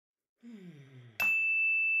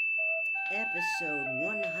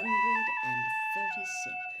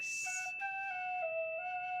Phoenix-episode136.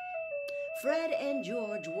 Fred and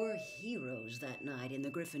George were heroes that night in the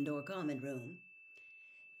Gryffindor common room.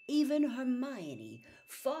 Even Hermione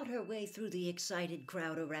fought her way through the excited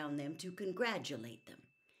crowd around them to congratulate them.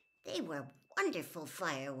 "They were wonderful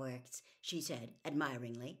fireworks," she said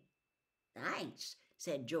admiringly. "Thanks,"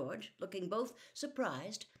 said George, looking both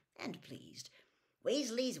surprised and pleased.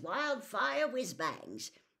 "Weasley's Wildfire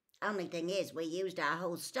Whizbangs. Only thing is, we used our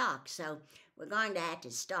whole stock, so we're going to have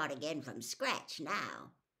to start again from scratch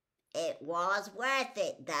now." "It was worth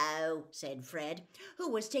it, though," said Fred, who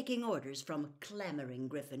was taking orders from clamoring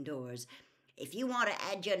Gryffindors. "If you want to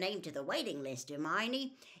add your name to the waiting list,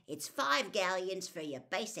 Hermione, it's 5 galleons for your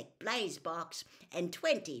basic blaze box and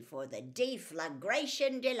 20 for the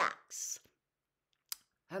deflagration deluxe."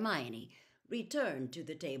 Hermione returned to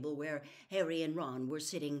the table where Harry and Ron were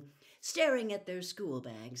sitting, staring at their school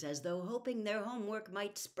bags as though hoping their homework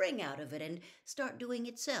might spring out of it and start doing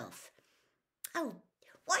itself. "Oh,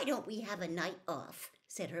 why don't we have a night off?"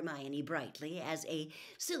 said Hermione brightly as a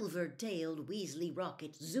silver-tailed Weasley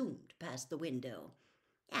rocket zoomed past the window.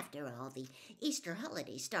 "After all, the Easter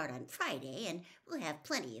holidays start on Friday, and we'll have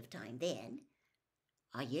plenty of time then."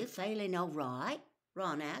 "Are you feeling all right?"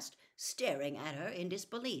 Ron asked, staring at her in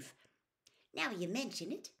disbelief. "Now you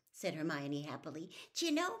mention it," said Hermione happily. "Do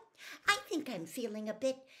you know, I think I'm feeling a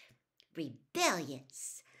bit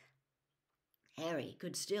rebellious." Harry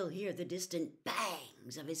could still hear the distant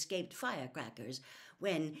bangs of escaped firecrackers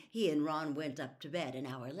when he and Ron went up to bed an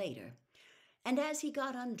hour later. And as he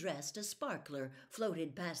got undressed, a sparkler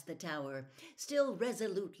floated past the tower, still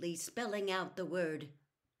resolutely spelling out the word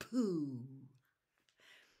pooh.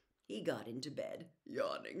 He got into bed,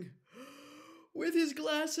 yawning. With his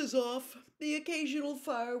glasses off, the occasional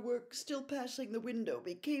fireworks still passing the window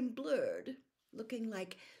became blurred, looking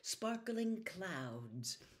like sparkling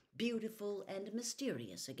clouds, beautiful and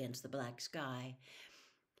mysterious against the black sky.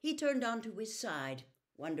 He turned onto his side,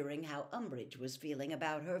 wondering how Umbridge was feeling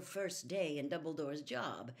about her first day in Dumbledore's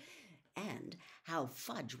job, and how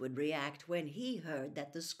Fudge would react when he heard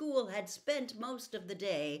that the school had spent most of the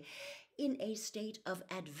day in a state of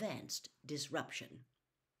advanced disruption.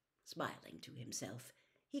 Smiling to himself,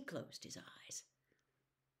 he closed his eyes.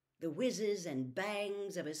 The whizzes and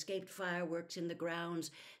bangs of escaped fireworks in the grounds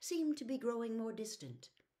seemed to be growing more distant.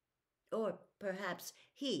 Or perhaps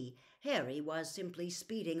Harry, was simply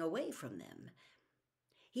speeding away from them.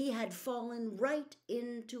 He had fallen right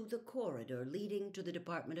into the corridor leading to the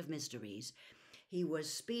Department of Mysteries. He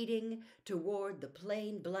was speeding toward the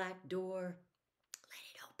plain black door. "Let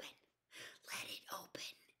it open! Let it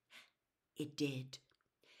open!" It did.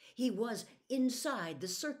 He was inside the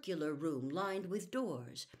circular room lined with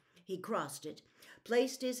doors. He crossed it,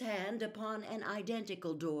 placed his hand upon an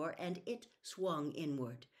identical door, and it swung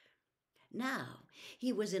inward. Now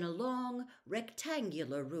he was in a long,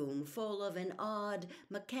 rectangular room full of an odd,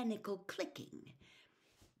 mechanical clicking.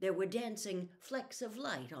 There were dancing flecks of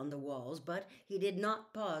light on the walls, but he did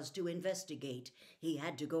not pause to investigate. He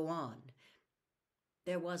had to go on.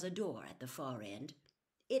 There was a door at the far end.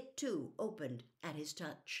 It, too, opened at his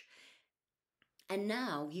touch. And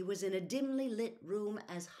now he was in a dimly lit room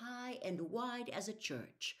as high and wide as a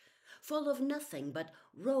church, full of nothing but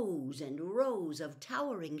rows and rows of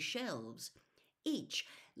towering shelves, each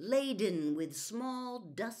laden with small,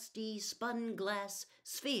 dusty, spun-glass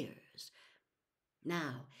spheres.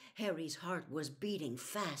 Now Harry's heart was beating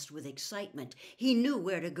fast with excitement. He knew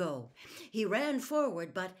where to go. He ran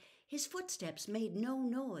forward, but his footsteps made no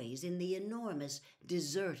noise in the enormous,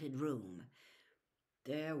 deserted room.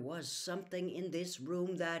 There was something in this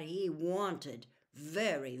room that he wanted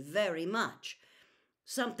very, very much.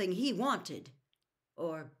 Something he wanted,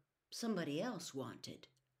 or somebody else wanted.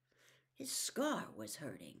 His scar was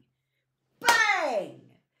hurting.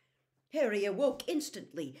 Bang! Harry awoke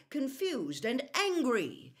instantly, confused and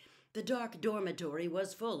angry. The dark dormitory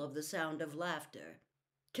was full of the sound of laughter.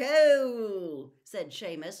 "Cool," said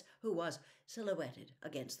Seamus, who was silhouetted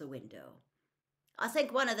against the window. "I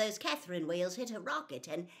think one of those Catherine wheels hit a rocket,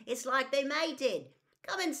 and it's like they mated.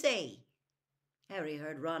 Come and see." Harry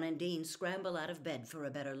heard Ron and Dean scramble out of bed for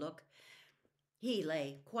a better look. He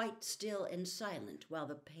lay quite still and silent while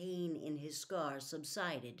the pain in his scar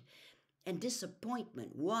subsided and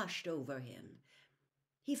disappointment washed over him.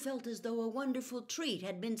 He felt as though a wonderful treat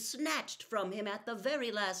had been snatched from him at the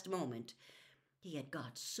very last moment. He had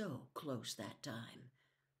got so close that time.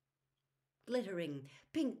 Glittering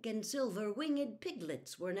pink and silver winged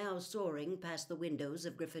piglets were now soaring past the windows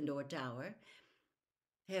of Gryffindor Tower.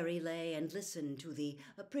 Harry lay and listened to the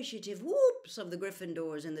appreciative whoops of the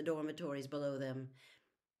Gryffindors in the dormitories below them.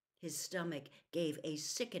 His stomach gave a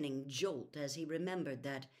sickening jolt as he remembered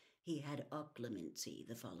that he had occlumency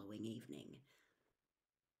the following evening.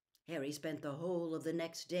 Harry spent the whole of the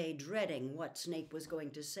next day dreading what Snape was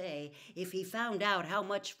going to say if he found out how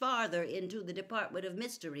much farther into the Department of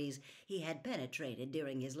Mysteries he had penetrated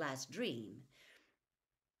during his last dream.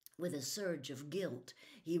 With a surge of guilt,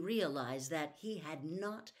 he realized that he had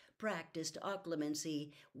not practiced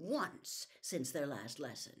occlumency once since their last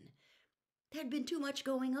lesson. There had been too much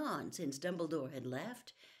going on since Dumbledore had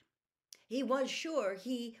left. He was sure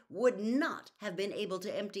he would not have been able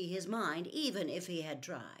to empty his mind even if he had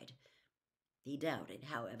tried. He doubted,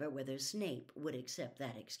 however, whether Snape would accept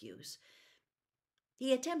that excuse.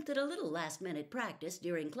 He attempted a little last-minute practice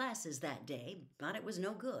during classes that day, but it was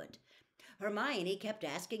no good. Hermione kept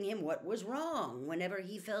asking him what was wrong whenever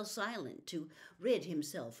he fell silent to rid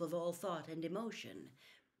himself of all thought and emotion.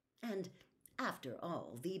 And, after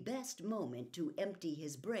all, the best moment to empty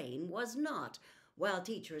his brain was not while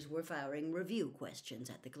teachers were firing review questions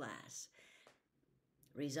at the class.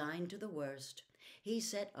 Resigned to the worst, he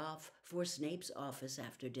set off for Snape's office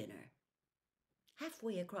after dinner.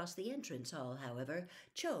 Halfway across the entrance hall, however,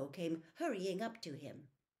 Cho came hurrying up to him.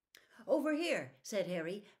 "Over here," said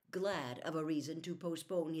Harry, glad of a reason to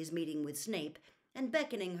postpone his meeting with Snape, and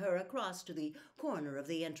beckoning her across to the corner of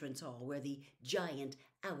the entrance hall where the giant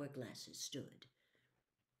hourglasses stood.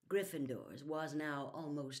 Gryffindor's was now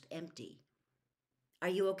almost empty. "Are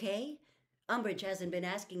you okay? Umbridge hasn't been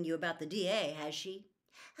asking you about the DA, has she?"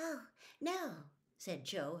 "Oh, no," said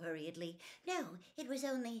Cho hurriedly. "No, it was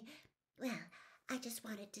only, well, I just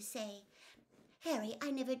wanted to say, Harry,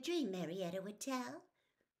 I never dreamed Marietta would tell."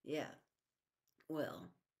 "Yeah,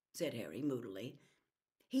 well," said Harry moodily.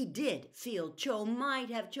 He did feel Cho might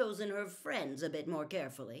have chosen her friends a bit more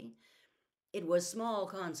carefully. It was small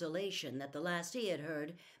consolation that the last he had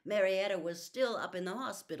heard, Marietta was still up in the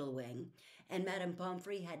hospital wing, and Madame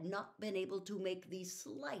Pomfrey had not been able to make the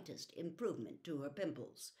slightest improvement to her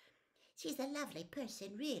pimples. "She's a lovely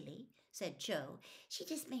person, really," said Cho. "She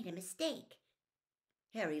just made a mistake."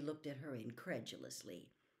 Harry looked at her incredulously.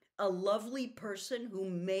 A lovely person who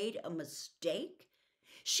made a mistake?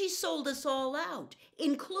 She sold us all out,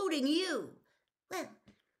 including you. "Well,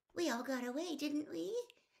 we all got away, didn't we?"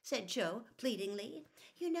 said Cho pleadingly.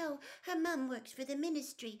 "You know, her mum works for the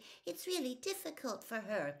ministry. It's really difficult for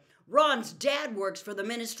her." "Ron's dad works for the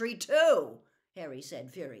ministry too," Harry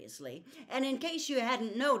said furiously. "And in case you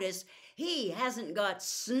hadn't noticed, he hasn't got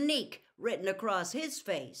sneak written across his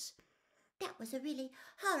face." "That was a really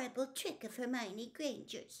horrible trick of Hermione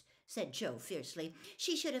Granger's," said Cho fiercely.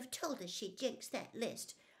 "She should have told us she jinxed that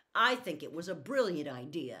list." "I think it was a brilliant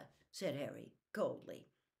idea," said Harry coldly.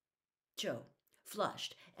 Cho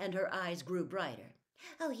flushed, and her eyes grew brighter.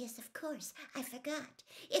 "Oh, yes, of course. I forgot.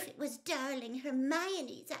 If it was darling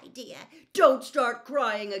Hermione's idea—" "Don't start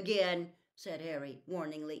crying again," said Harry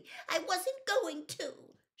warningly. "I wasn't going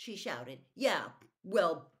to," she shouted. "Yeah,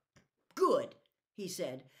 well, good," he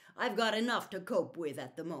said. "I've got enough to cope with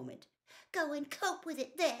at the moment." "Go and cope with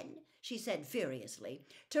it then," she said furiously,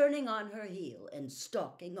 turning on her heel and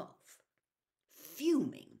stalking off.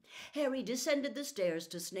 Fuming, Harry descended the stairs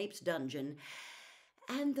to Snape's dungeon,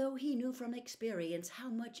 and though he knew from experience how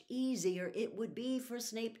much easier it would be for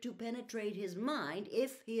Snape to penetrate his mind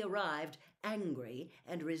if he arrived angry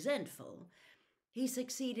and resentful, he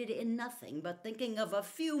succeeded in nothing but thinking of a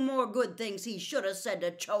few more good things he should have said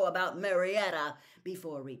to Cho about Marietta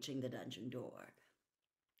before reaching the dungeon door.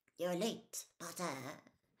 "You're late, Potter,"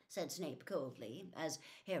 said Snape coldly, as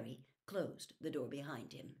Harry closed the door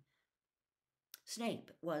behind him.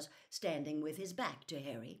 Snape was standing with his back to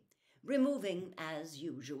Harry, removing, as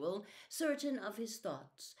usual, certain of his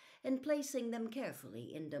thoughts and placing them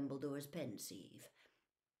carefully in Dumbledore's pensieve.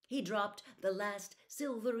 He dropped the last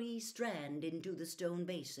silvery strand into the stone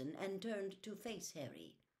basin and turned to face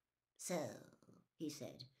Harry. "So," he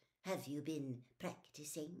said, "have you been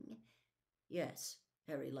practicing?" "Yes,"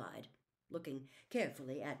 Harry lied, looking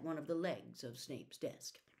carefully at one of the legs of Snape's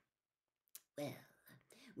desk. "Well,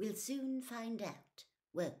 we'll soon find out,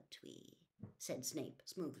 won't we?" said Snape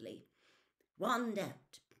smoothly. "Wand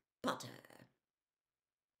out, Potter."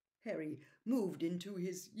 Harry moved into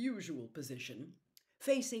his usual position,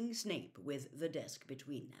 facing Snape with the desk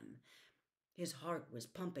between them. His heart was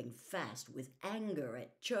pumping fast with anger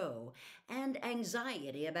at Cho and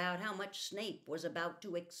anxiety about how much Snape was about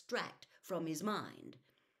to extract from his mind.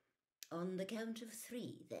 "On the count of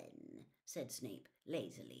 3, then," said Snape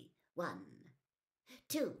lazily. 1,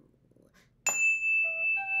 2,